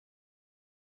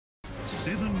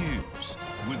7 News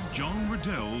with John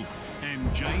Riddell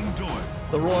and Jane Doyle.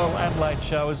 The Royal Adelaide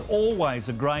Show is always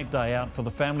a great day out for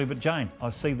the family, but Jane, I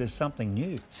see there's something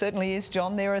new. Certainly is,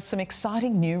 John. There are some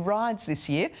exciting new rides this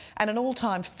year and an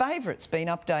all-time favourite's been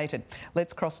updated.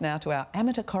 Let's cross now to our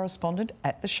amateur correspondent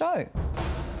at the show.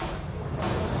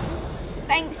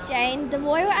 Thanks, Jane. The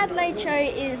Royal Adelaide Show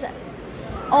is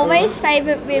always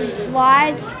favourite with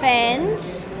rides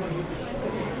fans.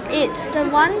 It's the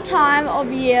one time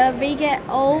of year we get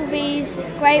all these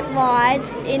great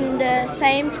rides in the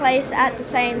same place at the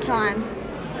same time.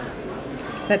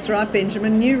 That's right,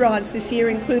 Benjamin. New rides this year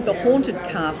include the Haunted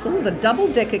Castle, the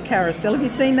double-decker carousel. Have you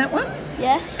seen that one?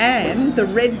 Yes. And the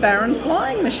Red Baron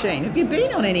flying machine. Have you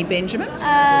been on any, Benjamin?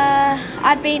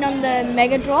 I've been on the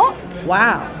Mega Drop.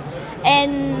 Wow.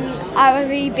 And I've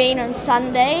already been on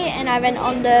Sunday, and I went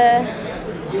on the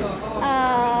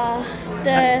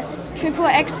Triple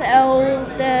XL,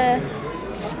 the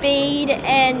Speed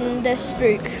and the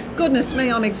Spook. Goodness me,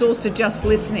 I'm exhausted just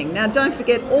listening. Now, don't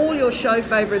forget, all your show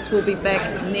favourites will be back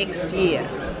next year.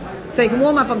 So you can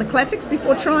warm up on the classics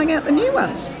before trying out the new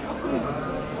ones.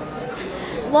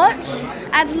 Watch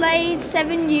Adelaide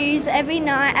 7 News every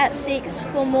night at 6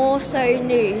 for more So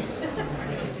news.